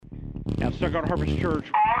Stuck on Harvest Church.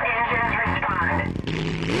 All engines respond.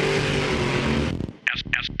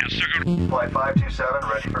 Flight 527,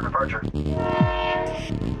 ready for departure.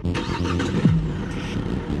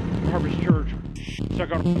 Harvest Church.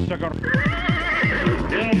 Stuck on.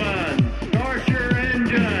 Gentlemen, start your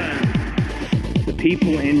engine. The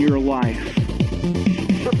people in your life.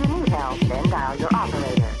 If you need help, then dial your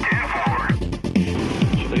operator. 10-4.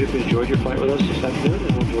 So I hope you enjoyed your flight with us this afternoon,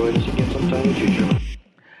 and we'll join us again sometime in the future.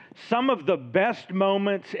 Some of the best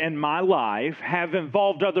moments in my life have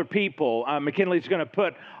involved other people. McKinley's going to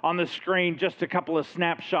put on the screen just a couple of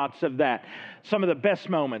snapshots of that. Some of the best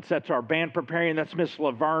moments. That's our band preparing. That's Miss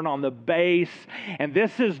Laverne on the bass. And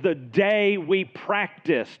this is the day we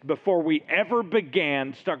practiced before we ever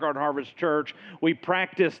began Stuttgart Harvest Church. We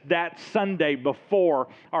practiced that Sunday before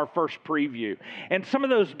our first preview. And some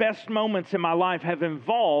of those best moments in my life have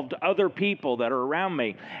involved other people that are around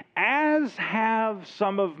me, as have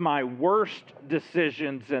some of my worst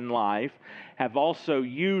decisions in life have also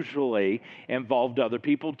usually involved other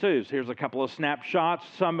people too. So here's a couple of snapshots.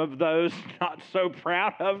 Some of those not so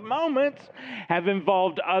proud of moments have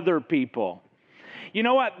involved other people. You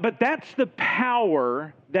know what? But that's the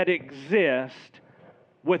power that exists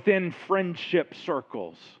within friendship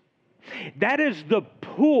circles. That is the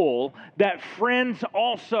pull that friends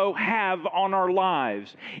also have on our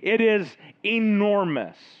lives. It is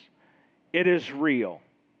enormous. It is real.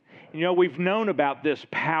 You know, we've known about this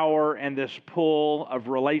power and this pull of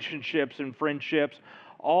relationships and friendships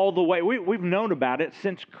all the way. We've known about it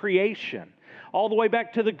since creation, all the way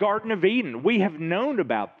back to the Garden of Eden. We have known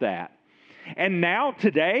about that. And now,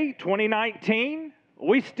 today, 2019,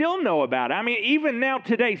 we still know about it. I mean, even now,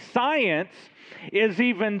 today, science is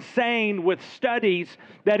even saying with studies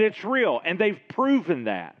that it's real, and they've proven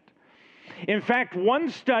that. In fact, one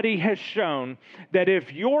study has shown that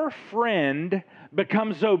if your friend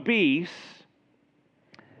becomes obese,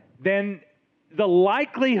 then the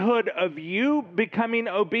likelihood of you becoming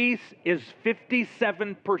obese is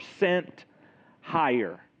 57%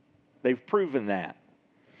 higher. They've proven that.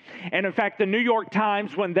 And in fact, the New York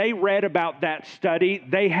Times, when they read about that study,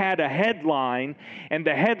 they had a headline, and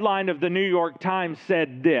the headline of the New York Times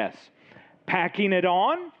said this: "Packing it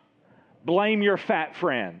on? Blame your fat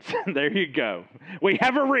friends." There you go. We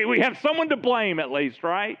have someone to blame at least,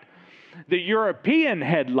 right? The European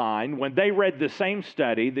headline, when they read the same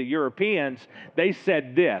study, the Europeans, they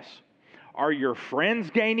said this: "Are your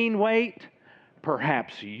friends gaining weight?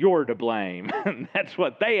 Perhaps you're to blame." That's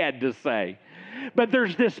what they had to say. But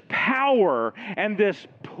there's this power and this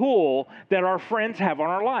pull that our friends have on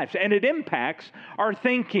our lives, and it impacts our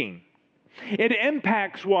thinking. It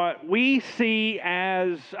impacts what we see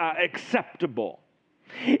as acceptable.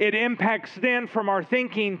 It impacts then from our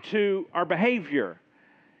thinking to our behavior.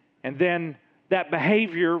 And then that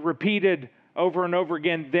behavior repeated over and over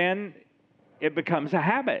again, then it becomes a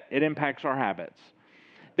habit. It impacts our habits.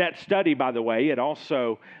 That study, by the way, it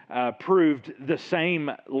also proved the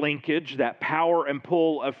same linkage, that power and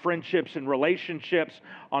pull of friendships and relationships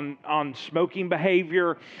on smoking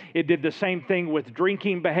behavior. It did the same thing with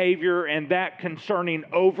drinking behavior, and that concerning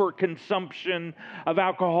overconsumption of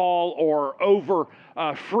alcohol or over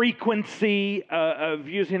frequency of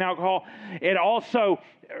using alcohol. It also,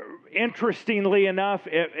 interestingly enough,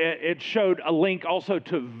 it showed a link also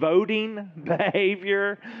to voting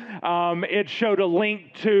behavior. It showed a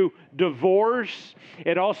link to divorce.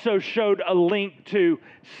 It also showed a link to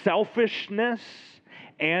selfishness,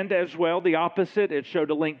 and as well, the opposite, it showed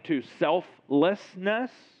a link to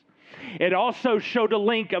selflessness. It also showed a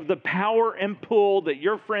link of the power and pull that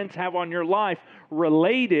your friends have on your life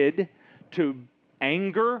related to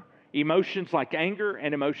anger, emotions like anger,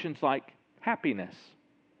 and emotions like happiness.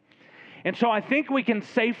 And so I think we can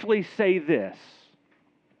safely say this: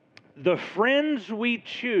 the friends we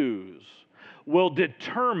choose will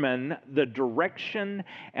determine the direction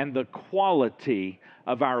and the quality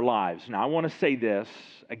of our lives. Now, I want to say this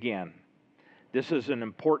again. This is an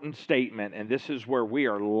important statement, and this is where we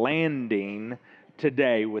are landing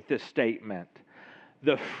today with this statement.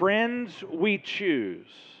 The friends we choose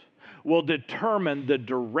will determine the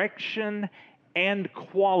direction and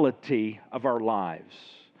quality of our lives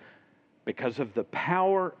because of the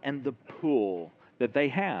power and the pull that they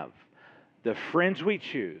have. The friends we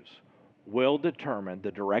choose will determine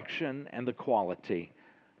the direction and the quality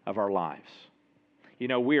of our lives. You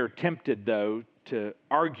know, we are tempted, though, to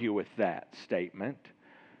argue with that statement,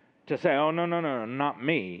 to say, oh, no, not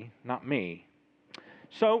me.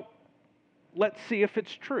 So let's see if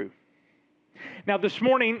it's true. Now, this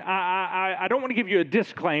morning, I don't want to give you a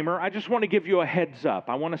disclaimer. I just want to give you a heads up.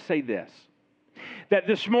 I want to say this. that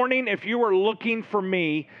this morning, if you were looking for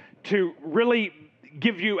me to really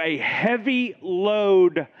give you a heavy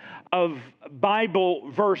load of Bible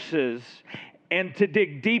verses and to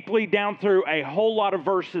dig deeply down through a whole lot of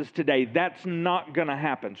verses today, that's not going to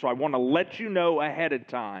happen. So I want to let you know ahead of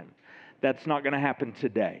time, that's not going to happen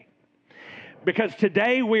today. Because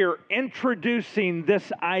today we are introducing this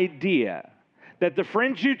idea that the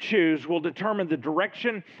friends you choose will determine the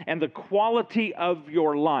direction and the quality of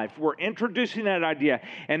your life. We're introducing that idea,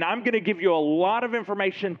 and I'm going to give you a lot of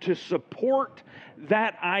information to support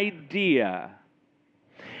that idea.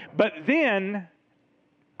 But then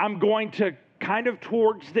I'm going to kind of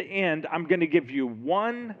towards the end, I'm going to give you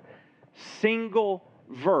one single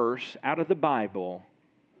verse out of the Bible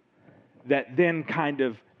that then kind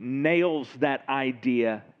of nails that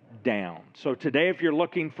idea down. So today, if you're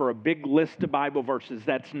looking for a big list of Bible verses,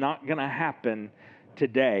 that's not going to happen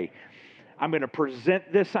today. I'm going to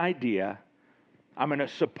present this idea. I'm going to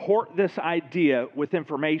support this idea with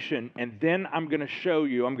information, and then I'm going to show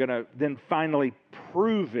you, I'm going to then finally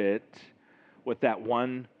prove it with that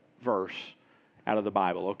one verse out of the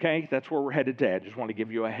Bible, okay? That's where we're headed today. I just want to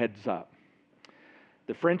give you a heads up.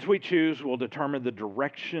 The friends we choose will determine the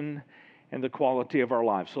direction and the quality of our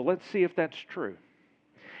lives. So let's see if that's true.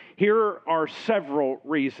 Here are several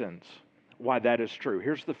reasons why that is true.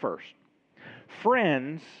 Here's the first.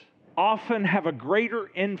 Friends often have a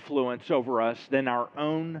greater influence over us than our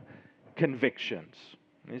own convictions.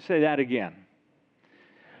 Let me say that again.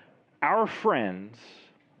 Our friends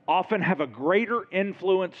often have a greater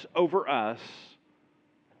influence over us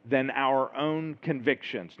than our own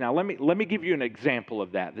convictions. Now, let me give you an example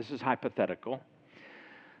of that. This is hypothetical.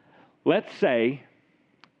 Let's say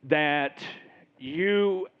that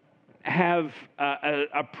you have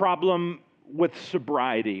a problem with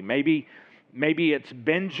sobriety. Maybe it's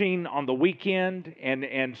binging on the weekend,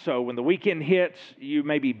 and so when the weekend hits, you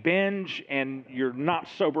maybe binge and you're not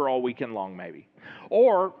sober all weekend long maybe.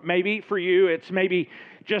 Or maybe for you, it's maybe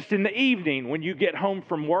just in the evening when you get home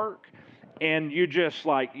from work and you just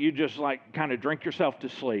kind of drink yourself to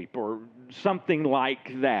sleep or something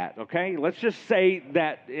like that, okay? Let's just say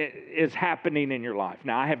that is happening in your life.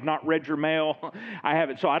 Now, I have not read your mail. I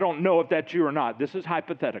haven't, so I don't know if that's you or not. This is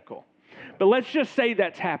hypothetical. But let's just say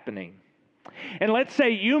that's happening. And let's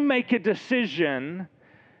say you make a decision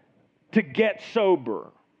to get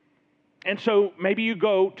sober. And so maybe you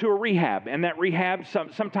go to a rehab, and that rehab,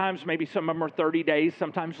 sometimes maybe some of them are 30 days,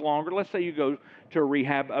 sometimes longer. Let's say you go to a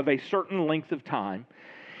rehab of a certain length of time.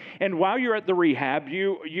 And while you're at the rehab,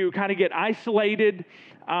 you kind of get isolated.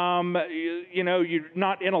 You're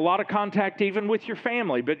not in a lot of contact even with your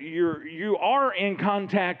family, but you are in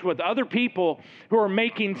contact with other people who are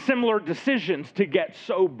making similar decisions to get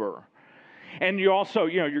sober. And you also,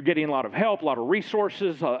 you're getting a lot of help, a lot of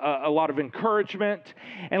resources, a lot of encouragement.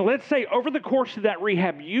 And let's say over the course of that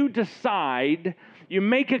rehab, you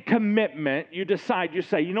make a commitment, you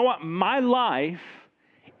say, you know what, my life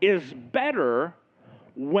is better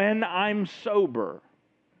when I'm sober.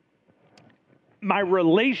 My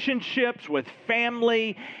relationships with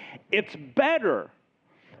family, it's better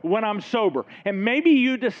when I'm sober. And maybe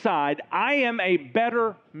you decide, I am a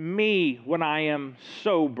better me when I am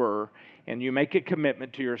sober. And you make a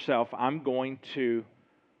commitment to yourself, I'm going to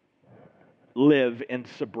live in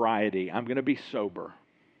sobriety. I'm going to be sober.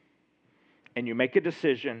 And you make a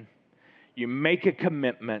decision. You make a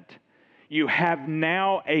commitment. You have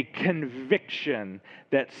now a conviction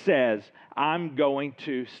that says, I'm going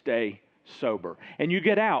to stay sober. And you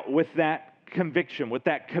get out with that conviction, with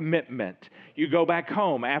that commitment. You go back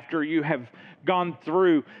home after you have gone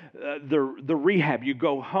through the rehab. You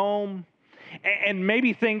go home. And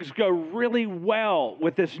maybe things go really well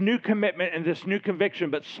with this new commitment and this new conviction,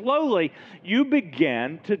 but slowly you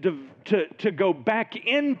begin to go back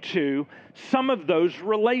into some of those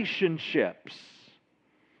relationships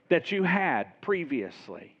that you had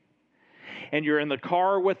previously. And you're in the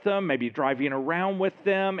car with them, maybe driving around with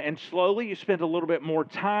them, and slowly you spend a little bit more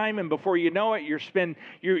time, and before you know it,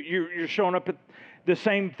 you're showing up at the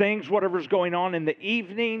same things, whatever's going on in the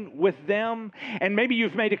evening with them. And maybe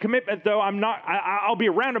you've made a commitment, though, I'll be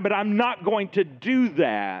around them, but I'm not going to do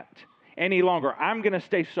that any longer. I'm going to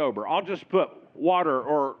stay sober. I'll just put water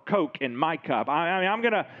or Coke in my cup.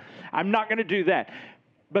 I'm not going to do that.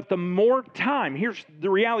 But the more time, here's the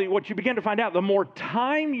reality, what you begin to find out, the more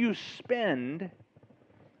time you spend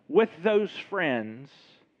with those friends,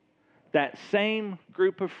 that same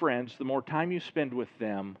group of friends, the more time you spend with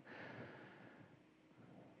them,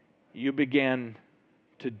 you begin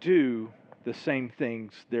to do the same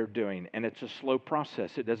things they're doing. And it's a slow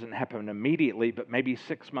process. It doesn't happen immediately, but maybe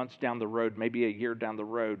 6 months down the road, maybe a year down the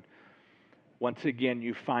road, once again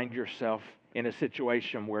you find yourself in a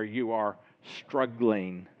situation where you are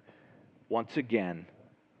struggling once again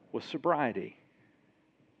with sobriety.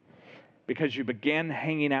 Because you began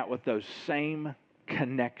hanging out with those same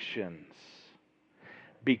connections.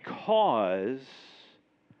 Because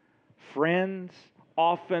friends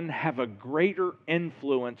often have a greater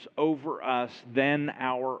influence over us than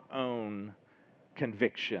our own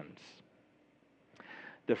convictions.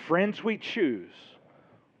 The friends we choose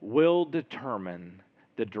will determine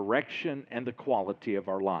the direction and the quality of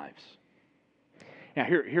our lives. Now,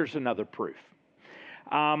 here's another proof.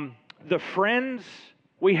 The friends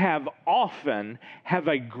we have often have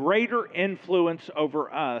a greater influence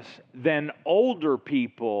over us than older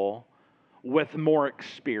people with more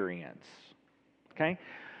experience. Okay?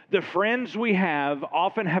 The friends we have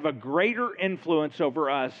often have a greater influence over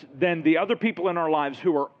us than the other people in our lives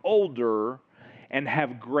who are older and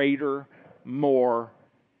have greater, more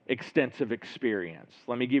extensive experience.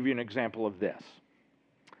 Let me give you an example of this.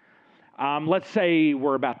 Let's say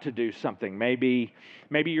we're about to do something. Maybe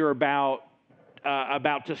you're about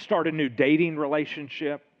to start a new dating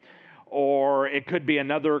relationship, or it could be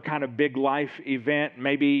another kind of big life event.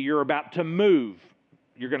 Maybe you're about to move.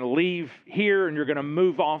 You're going to leave here and you're going to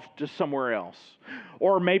move off to somewhere else.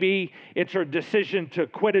 Or maybe it's a decision to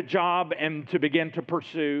quit a job and to begin to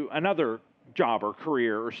pursue another job or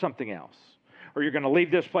career or something else. Or you're going to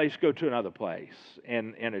leave this place, go to another place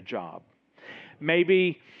in a job.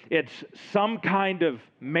 Maybe it's some kind of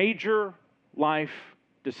major life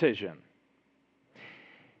decision.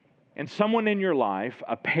 And someone in your life,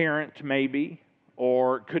 a parent maybe,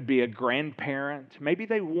 or it could be a grandparent, maybe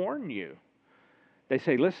they warn you. They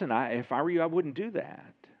say, listen, if I were you, I wouldn't do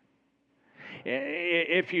that.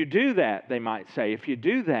 If you do that, they might say, if you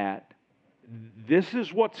do that, this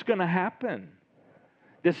is what's going to happen.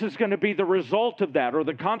 This is going to be the result of that, or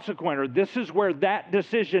the consequence, or this is where that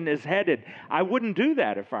decision is headed. I wouldn't do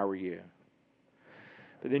that if I were you.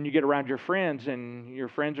 But then you get around your friends, and your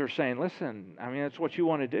friends are saying, listen, that's what you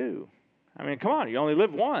want to do. Come on, you only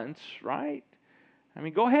live once, right?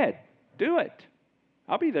 Go ahead, do it.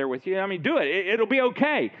 I'll be there with you. Do it. It'll be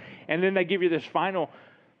okay. And then they give you this final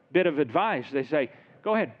bit of advice. They say,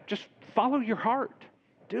 go ahead, just follow your heart.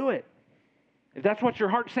 Do it. If that's what your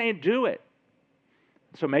heart's saying, do it.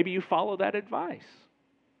 So maybe you follow that advice.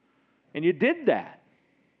 And you did that.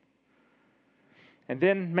 And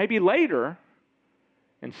then maybe later,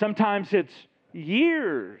 and sometimes it's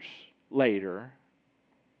years later,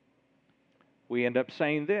 we end up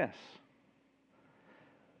saying this.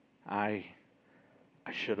 I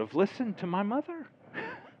should have listened to my mother.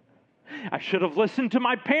 I should have listened to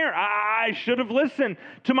my parent. I should have listened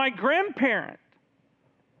to my grandparent.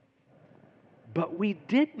 But we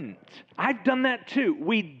didn't. I've done that too.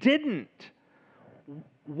 We didn't.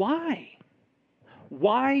 Why?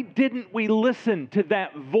 Why didn't we listen to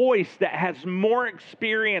that voice that has more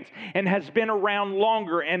experience and has been around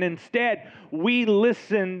longer, and instead we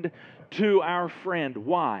listened to our friend?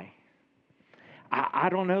 Why? I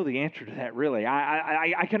don't know the answer to that, really.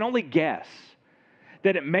 I can only guess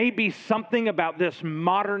that it may be something about this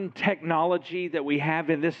modern technology that we have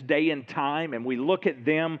in this day and time, and we look at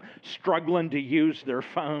them struggling to use their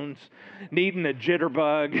phones, needing a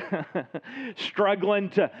jitterbug,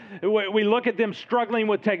 we look at them struggling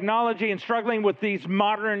with technology and struggling with these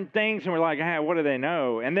modern things, and we're like, what do they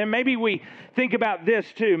know? And then maybe we think about this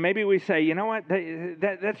too. Maybe we say, you know what,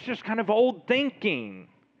 that's just kind of old thinking.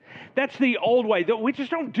 That's the old way. We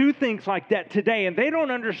just don't do things like that today, and they don't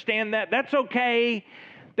understand that. That's okay.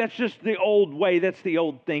 That's just the old way. That's the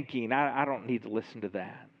old thinking. I don't need to listen to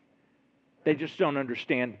that. They just don't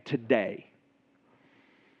understand today.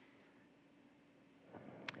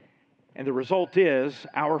 And the result is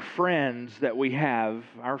our friends that we have,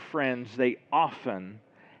 they often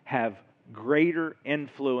have greater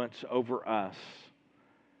influence over us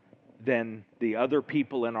than the other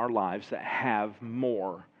people in our lives that have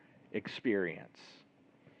more experience.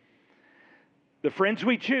 The friends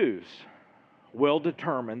we choose will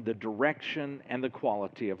determine the direction and the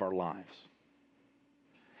quality of our lives.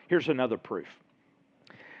 Here's another proof.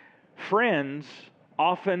 Friends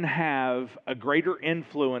often have a greater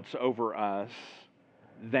influence over us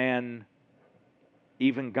than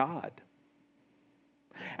even God.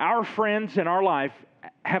 Our friends in our life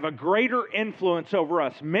have a greater influence over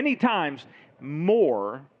us, many times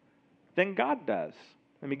more than God does.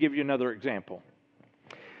 Let me give you another example.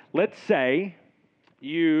 Let's say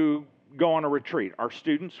you go on a retreat. Our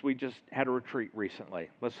students, we just had a retreat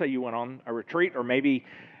recently. Let's say you went on a retreat, or maybe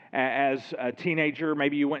as a teenager,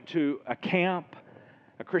 maybe you went to a camp,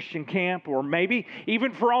 a Christian camp, or maybe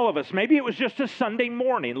even for all of us, maybe it was just a Sunday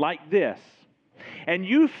morning like this. and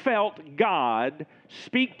you felt God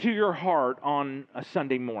speak to your heart on a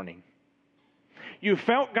Sunday morning. You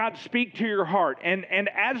felt God speak to your heart, and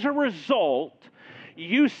as a result,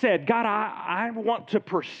 you said, God, I want to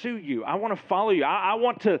pursue you. I want to follow you. I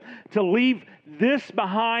want to leave this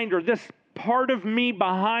behind, or this part of me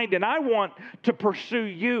behind, and I want to pursue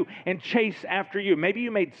you and chase after you. Maybe you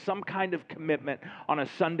made some kind of commitment on a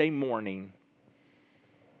Sunday morning,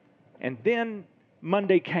 and then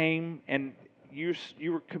Monday came, and you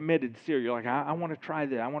were committed still. You're like, I want to try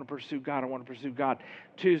this. I want to pursue God. I want to pursue God.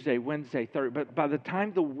 Tuesday, Wednesday, Thursday. But by the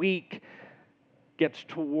time the week gets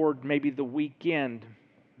toward maybe the weekend,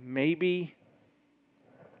 maybe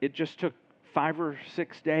it just took 5 or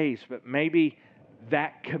 6 days, but maybe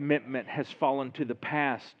that commitment has fallen to the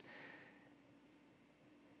past,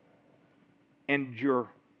 and you're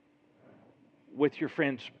with your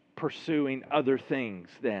friends pursuing other things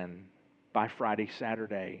then by Friday,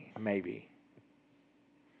 Saturday, maybe.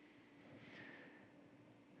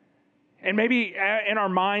 And maybe in our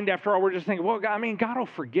mind, after all, we're just thinking, well, God will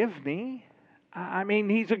forgive me.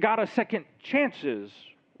 He's a God of second chances,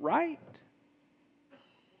 right?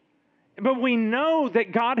 But we know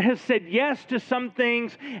that God has said yes to some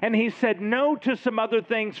things, and He said no to some other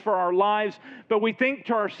things for our lives. But we think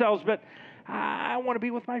to ourselves, but I want to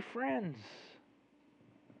be with my friends.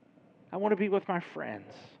 I want to be with my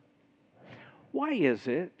friends. Why is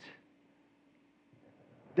it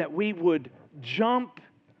that we would jump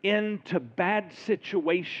into bad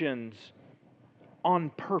situations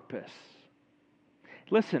on purpose?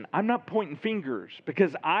 Listen, I'm not pointing fingers,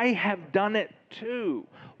 because I have done it too.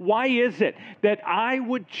 Why is it that I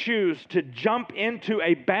would choose to jump into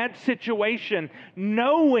a bad situation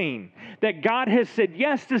knowing that God has said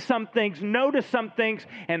yes to some things, no to some things,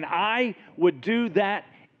 and I would do that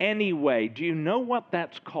anyway? Do you know what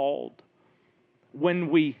that's called? When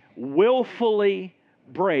we willfully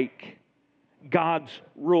break God's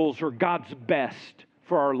rules or God's best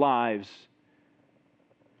for our lives,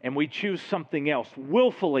 and we choose something else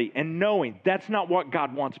willfully and knowing that's not what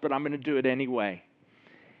God wants, but I'm going to do it anyway.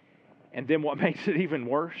 And then what makes it even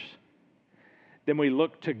worse? Then we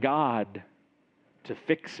look to God to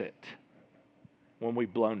fix it when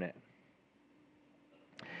we've blown it.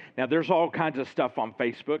 Now, there's all kinds of stuff on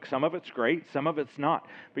Facebook. Some of it's great, some of it's not.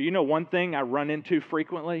 But you know one thing I run into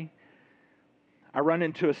frequently? I run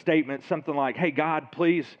into a statement, something like, hey, God,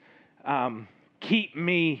 please keep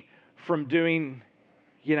me from doing,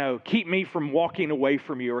 keep me from walking away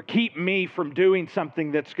from you, or keep me from doing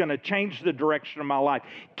something that's going to change the direction of my life.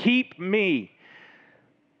 Keep me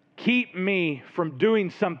from doing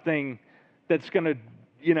something that's going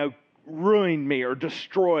to, ruin me or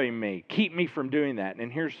destroy me. Keep me from doing that.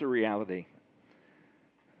 And here's the reality.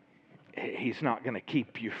 He's not going to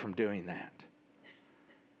keep you from doing that.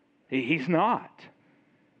 He's not.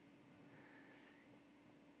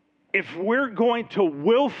 If we're going to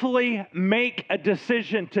willfully make a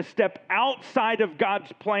decision to step outside of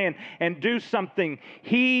God's plan and do something,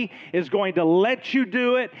 He is going to let you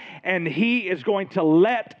do it, and He is going to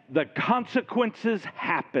let the consequences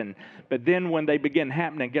happen. But then when they begin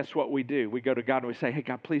happening, guess what we do? We go to God and we say, hey,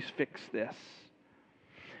 God, please fix this.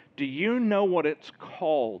 Do you know what it's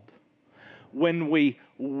called when we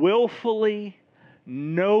willfully,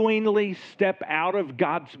 knowingly step out of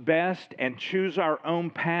God's best and choose our own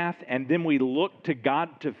path, and then we look to God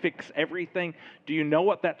to fix everything? Do you know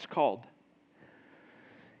what that's called?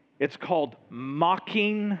 It's called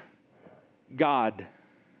mocking God.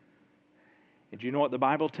 And do you know what the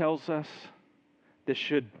Bible tells us? This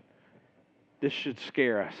should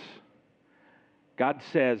scare us. God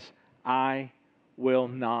says, I will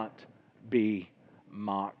not be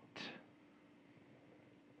mocked.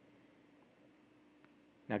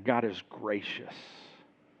 Now, God is gracious.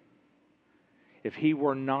 If He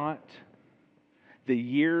were not, the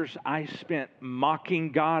years I spent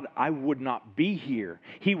mocking God, I would not be here.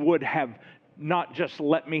 He would have not just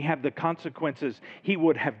let me have the consequences, He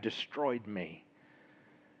would have destroyed me.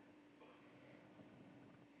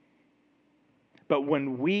 But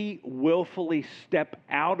when we willfully step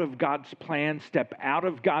out of God's plan, step out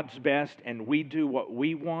of God's best, and we do what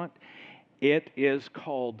we want, it is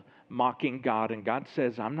called mocking God. And God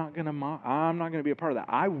says, I'm not going to be a part of that.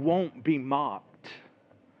 I won't be mocked.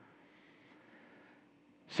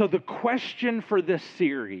 So the question for this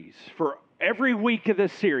series, for every week of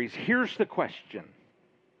this series, here's the question.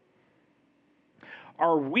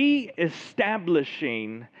 Are we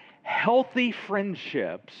establishing healthy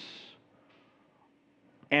friendships,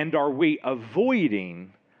 and are we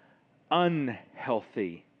avoiding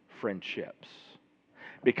unhealthy friendships?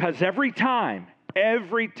 Because every time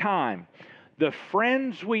the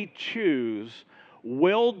friends we choose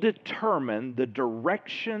will determine the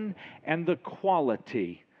direction and the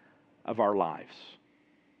quality of our lives.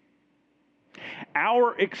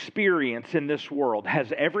 Our experience in this world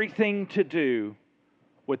has everything to do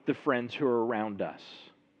with the friends who are around us.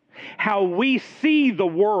 How we see the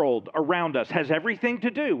world around us has everything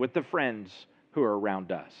to do with the friends who are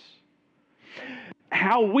around us.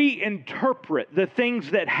 How we interpret the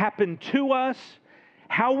things that happen to us,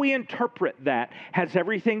 how we interpret that has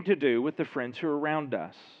everything to do with the friends who are around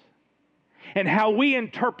us. And how we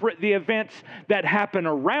interpret the events that happen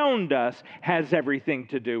around us has everything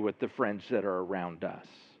to do with the friends that are around us.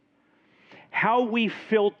 How we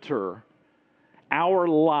filter our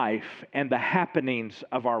life and the happenings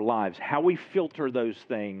of our lives, how we filter those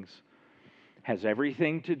things has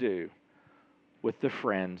everything to do with the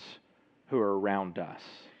friends who are around us.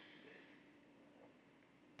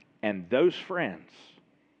 And those friends,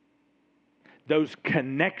 those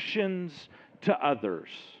connections to others,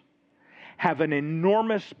 have an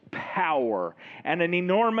enormous power and an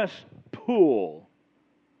enormous pull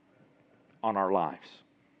on our lives.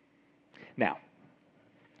 Now,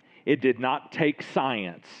 it did not take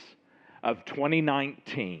science of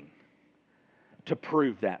 2019 to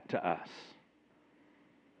prove that to us.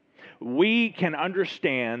 We can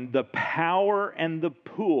understand the power and the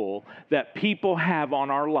pull that people have on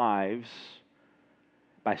our lives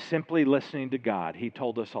by simply listening to God. He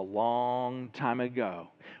told us a long time ago.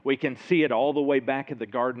 We can see it all the way back at the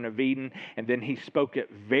Garden of Eden, and then He spoke it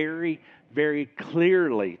very, very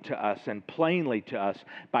clearly to us and plainly to us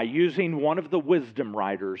by using one of the wisdom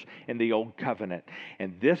writers in the Old Covenant.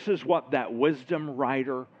 And this is what that wisdom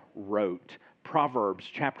writer wrote. Proverbs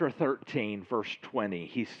chapter 13, verse 20.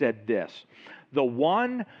 He said this, "The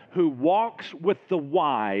one who walks with the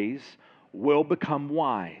wise will become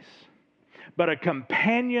wise, but a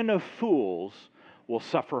companion of fools will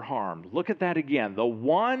suffer harm." Look at that again. The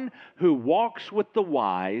one who walks with the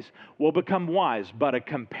wise will become wise, but a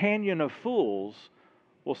companion of fools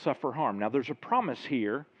will suffer harm. Now there's a promise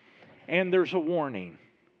here, and there's a warning.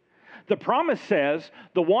 The promise says,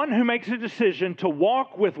 the one who makes a decision to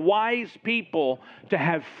walk with wise people, to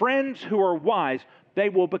have friends who are wise, they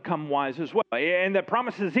will become wise as well. And that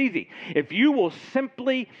promise is easy. If you will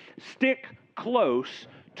simply stick close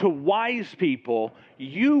to wise people,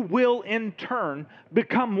 you will in turn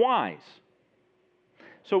become wise.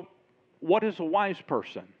 So, what is a wise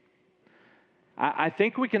person? I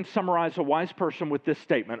think we can summarize a wise person with this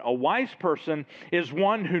statement. A wise person is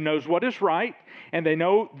one who knows what is right, and they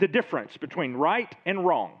know the difference between right and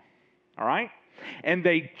wrong. All right? And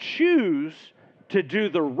they choose to do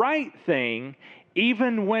the right thing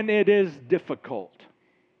even when it is difficult.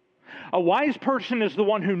 A wise person is the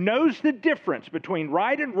one who knows the difference between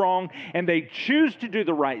right and wrong, and they choose to do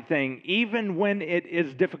the right thing even when it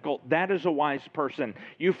is difficult. That is a wise person.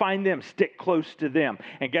 You find them, stick close to them.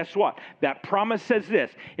 And guess what? That promise says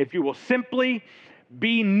this: if you will simply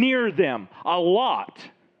be near them a lot,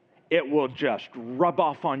 it will just rub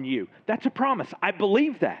off on you. That's a promise. I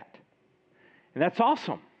believe that. And that's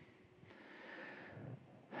awesome.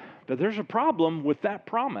 But there's a problem with that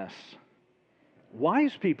promise.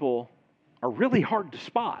 Wise people are really hard to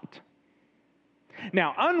spot.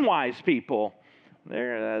 Now, unwise people,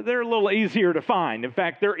 they're a little easier to find. In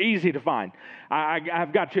fact, they're easy to find.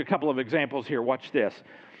 I've got you a couple of examples here. Watch this.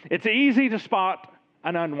 It's easy to spot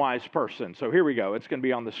an unwise person. So here we go. It's going to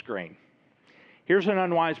be on the screen. Here's an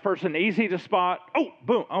unwise person, easy to spot. Oh,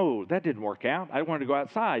 boom. Oh, that didn't work out. I wanted to go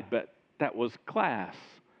outside, but that was class.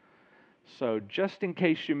 So just in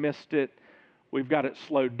case you missed it, we've got it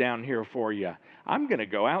slowed down here for you. I'm going to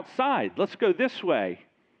go outside. Let's go this way.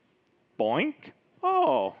 Boink.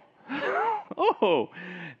 Oh. Oh,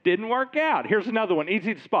 didn't work out. Here's another one,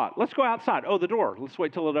 easy to spot. Let's go outside. Oh, the door. Let's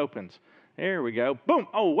wait till it opens. There we go. Boom.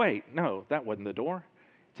 Oh, wait. No, that wasn't the door.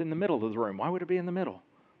 It's in the middle of the room. Why would it be in the middle?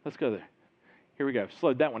 Let's go there. Here we go.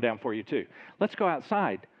 Slowed that one down for you, too. Let's go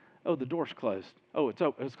outside. Oh, the door's closed. Oh, it's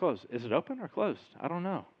open. It's closed. Is it open or closed? I don't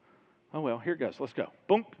know. Oh, well, here goes. Let's go.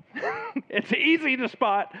 Boom. It's easy to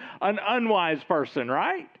spot an unwise person,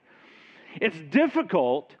 right? It's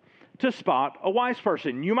difficult to spot a wise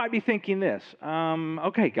person. You might be thinking this,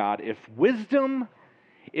 okay, God, if wisdom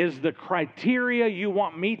is the criteria you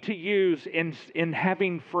want me to use in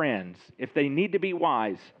having friends, if they need to be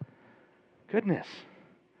wise, goodness,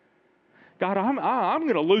 God, I'm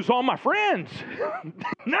going to lose all my friends.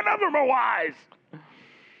 None of them are wise.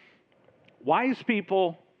 Wise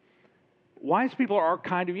people are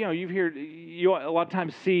kind of, you a lot of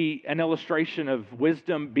times see an illustration of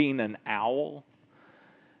wisdom being an owl.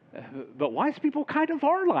 But wise people kind of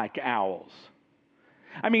are like owls.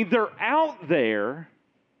 I mean, they're out there,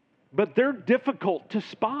 but they're difficult to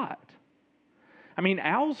spot. I mean,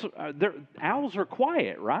 owls are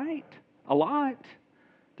quiet, right? A lot.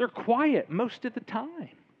 They're quiet most of the time.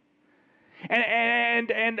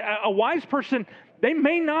 And a wise person, they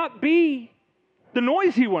may not be the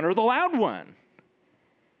noisy one or the loud one.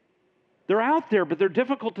 They're out there, but they're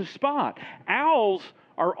difficult to spot. Owls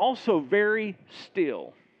are also very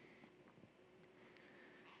still.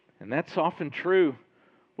 And that's often true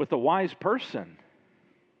with a wise person.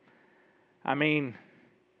 I mean,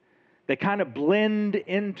 they kind of blend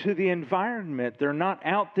into the environment. They're not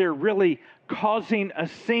out there really causing a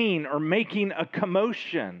scene or making a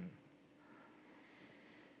commotion.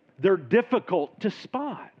 They're difficult to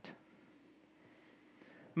spot.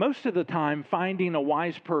 Most of the time, finding a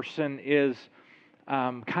wise person is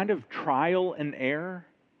kind of trial and error.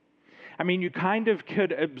 I mean, you kind of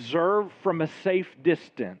could observe from a safe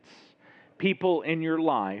distance people in your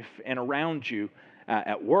life and around you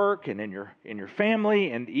at work and in your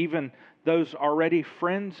family, and even those already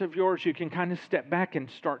friends of yours. You can kind of step back and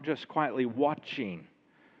start just quietly watching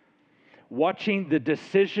the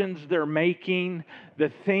decisions they're making, the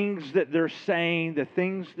things that they're saying, the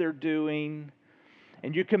things they're doing.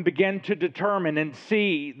 And you can begin to determine and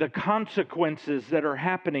see the consequences that are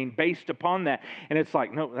happening based upon that. And it's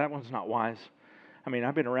like, no, that one's not wise. I mean,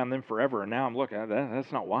 I've been around them forever, and now I'm looking at that.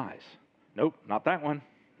 That's not wise. Nope, not that one.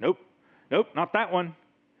 Nope, not that one.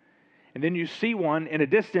 And then you see one in a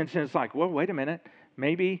distance, and it's like, well, wait a minute.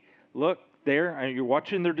 Maybe, look, there, you're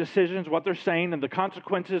watching their decisions, what they're saying, and the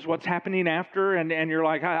consequences, what's happening after, and you're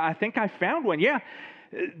like, I think I found one. Yeah,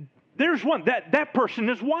 there's one. That person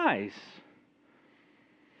is wise.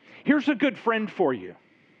 Here's a good friend for you.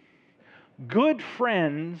 Good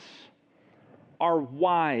friends are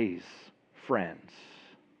wise friends.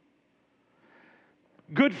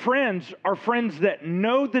 Good friends are friends that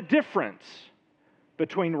know the difference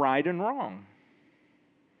between right and wrong.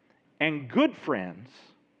 And good friends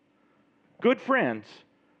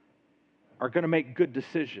are going to make good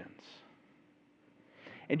decisions.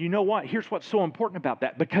 And you know what? Here's what's so important about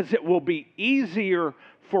that. Because it will be easier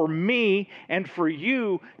for me and for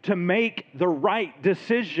you to make the right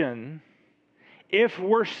decision if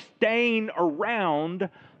we're staying around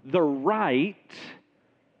the right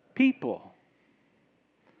people.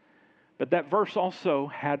 But that verse also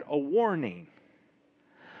had a warning.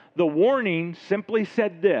 The warning simply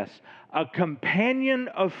said this: a companion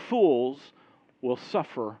of fools will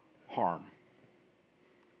suffer harm.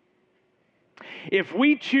 If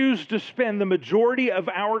we choose to spend the majority of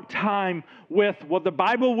our time with what the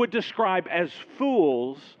Bible would describe as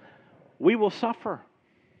fools, we will suffer.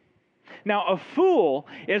 Now, a fool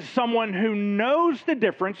is someone who knows the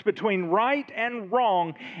difference between right and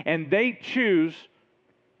wrong, and they choose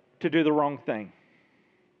to do the wrong thing.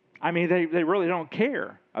 I mean, they really don't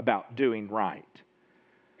care about doing right.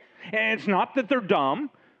 And it's not that they're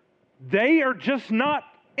dumb. They are just not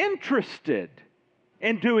interested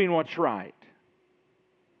in doing what's right.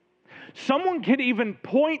 Someone could even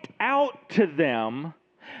point out to them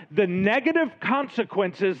the negative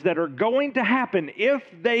consequences that are going to happen if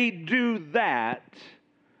they do that,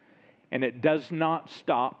 and it does not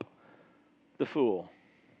stop the fool.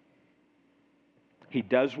 He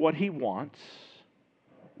does what he wants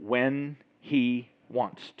when he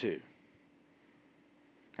wants to.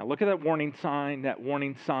 Now look at that warning sign,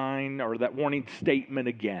 or that warning statement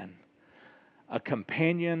again. A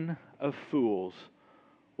companion of fools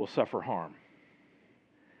will suffer harm.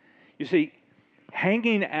 You see,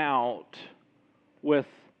 hanging out with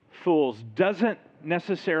fools doesn't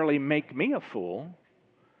necessarily make me a fool.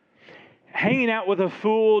 Hanging out with a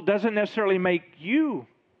fool doesn't necessarily make you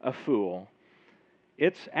a fool.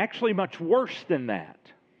 It's actually much worse than that.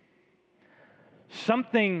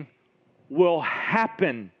 Something will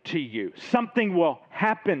happen to you. Something will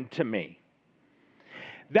happen to me.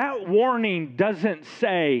 That warning doesn't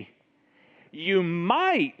say you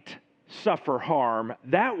might suffer harm.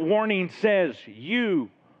 That warning says you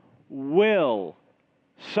will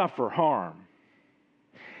suffer harm.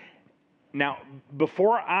 Now,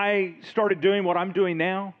 before I started doing what I'm doing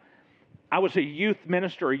now, I was a youth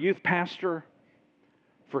minister, a youth pastor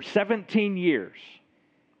for 17 years.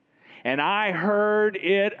 And I heard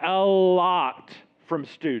it a lot from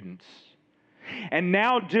students. And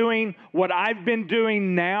now doing what I've been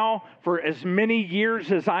doing now for as many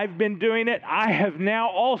years as I've been doing it, I have now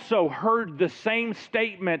also heard the same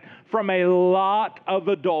statement from a lot of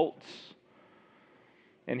adults.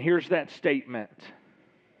 And here's that statement.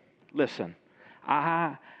 Listen,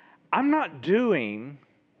 I'm not doing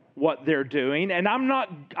what they're doing, and I'm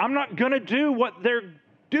not going to do what they're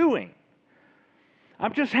doing.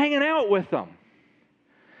 I'm just hanging out with them.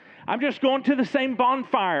 I'm just going to the same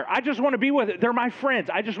bonfire. I just want to be with it. They're my friends.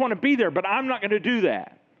 I just want to be there, but I'm not going to do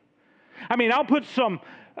that. I mean, I'll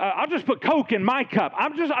just put Coke in my cup.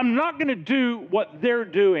 I'm not going to do what they're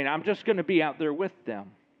doing. I'm just going to be out there with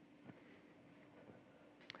them.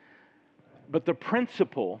 But the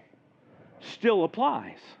principle still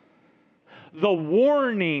applies. The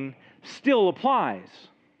warning still applies.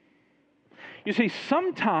 You see,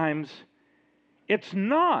 sometimes it's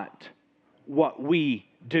not what we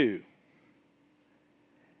do.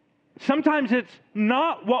 Sometimes it's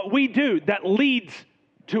not what we do that leads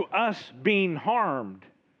to us being harmed.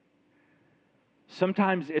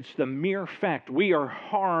 Sometimes it's the mere fact we are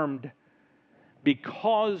harmed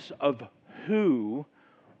because of who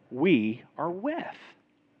we are with.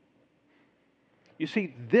 You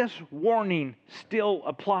see, this warning still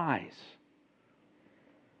applies.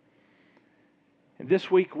 And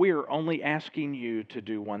this week, we are only asking you to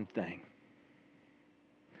do one thing.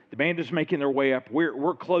 The band is making their way up.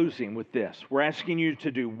 We're closing with this. We're asking you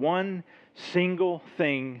to do one single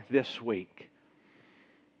thing this week.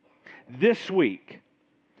 This week,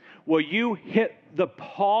 will you hit the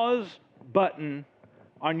pause button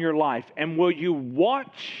on your life? And will you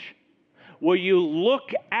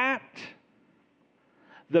look at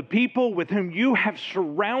the people with whom you have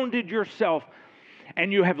surrounded yourself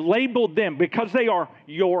and you have labeled them because they are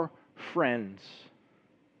your friends?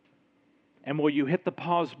 And will you hit the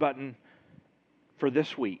pause button for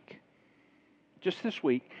this week? Just this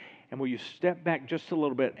week. And will you step back just a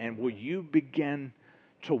little bit and will you begin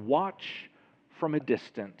to watch from a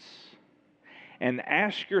distance and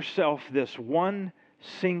ask yourself this one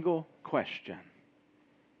single question?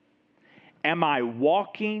 Am I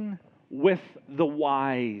walking with the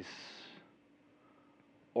wise,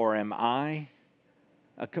 or am I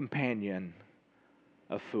a companion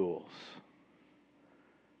of fools?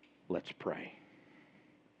 Let's pray.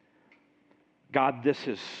 God, this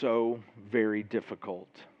is so very difficult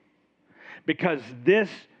because this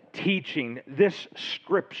teaching, this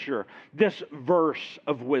scripture, this verse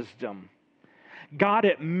of wisdom, God,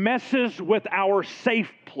 it messes with our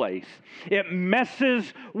safe place. It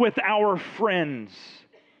messes with our friends.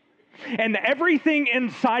 And everything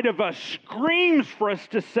inside of us screams for us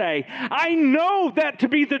to say, I know that to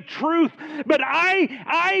be the truth, but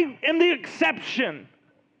I am the exception.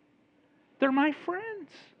 They're my friends.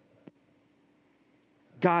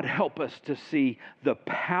 God, help us to see the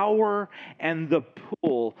power and the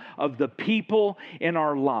pull of the people in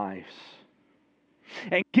our lives.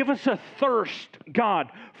 And give us a thirst,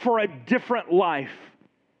 God, for a different life.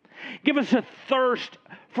 Give us a thirst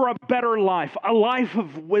for a better life, a life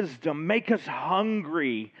of wisdom. Make us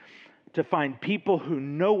hungry to find people who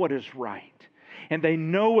know what is right and they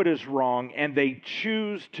know what is wrong and they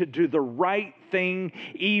choose to do the right thing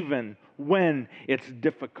even when it's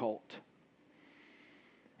difficult.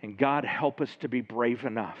 And God, help us to be brave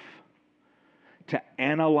enough to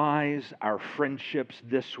analyze our friendships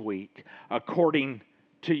this week according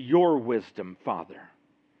to your wisdom, Father.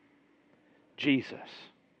 Jesus,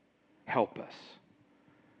 help us.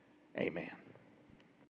 Amen.